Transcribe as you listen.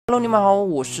Hello， 你们好，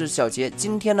我是小杰。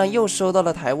今天呢，又收到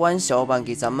了台湾小伙伴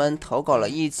给咱们投稿了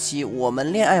一期我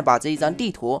们恋爱吧这一张地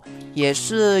图，也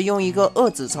是用一个2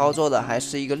指操作的，还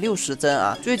是一个60帧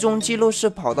啊。最终记录是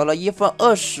跑到了1分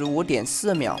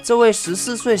25.4秒。这位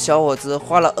14岁小伙子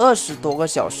花了20多个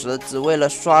小时，只为了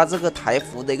刷这个台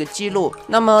服的一个记录。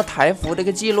那么台服的一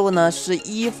个记录呢，是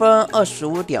1分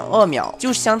25.2秒，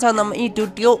就相差那么一丢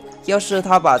丢。要是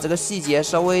他把这个细节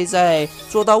稍微再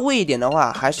做到位一点的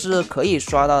话，还是可以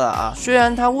刷到的啊。虽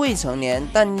然他未成年，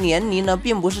但年龄呢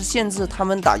并不是限制他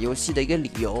们打游戏的一个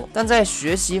理由。但在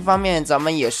学习方面，咱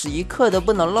们也是一刻都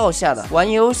不能落下的。玩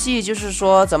游戏就是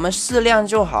说咱们适量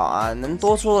就好啊，能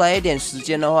多出来一点时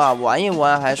间的话，玩一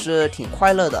玩还是挺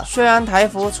快乐的。虽然台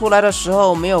服出来的时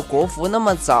候没有国服那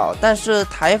么早，但是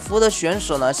台服的选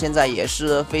手呢现在也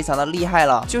是非常的厉害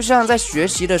了。就像在学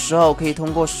习的时候可以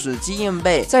通过死记硬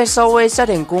背，再稍微下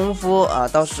点功夫啊，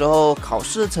到时候考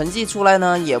试成绩出来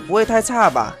呢也不会太差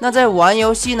吧。那在玩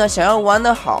游戏呢，想要玩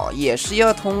得好，也是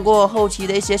要通过后期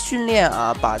的一些训练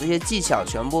啊，把这些技巧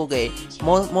全部给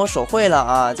摸索会了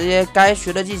啊。这些该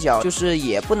学的技巧就是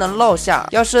也不能落下。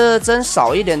要是真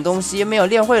少一点东西没有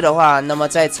练会的话，那么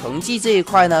在成绩这一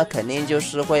块呢，肯定就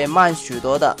是会慢许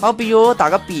多的。好，比如打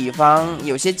个比方，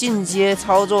有些进阶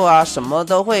操作啊什么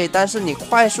都会，但是你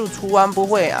快速出弯不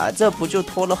会啊，这不就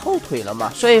拖了后腿了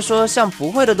吗？所以说像不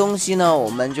会的东西呢，我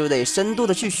们就得深度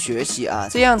的去学习啊，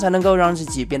这样才能够让自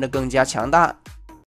己变得更加强大。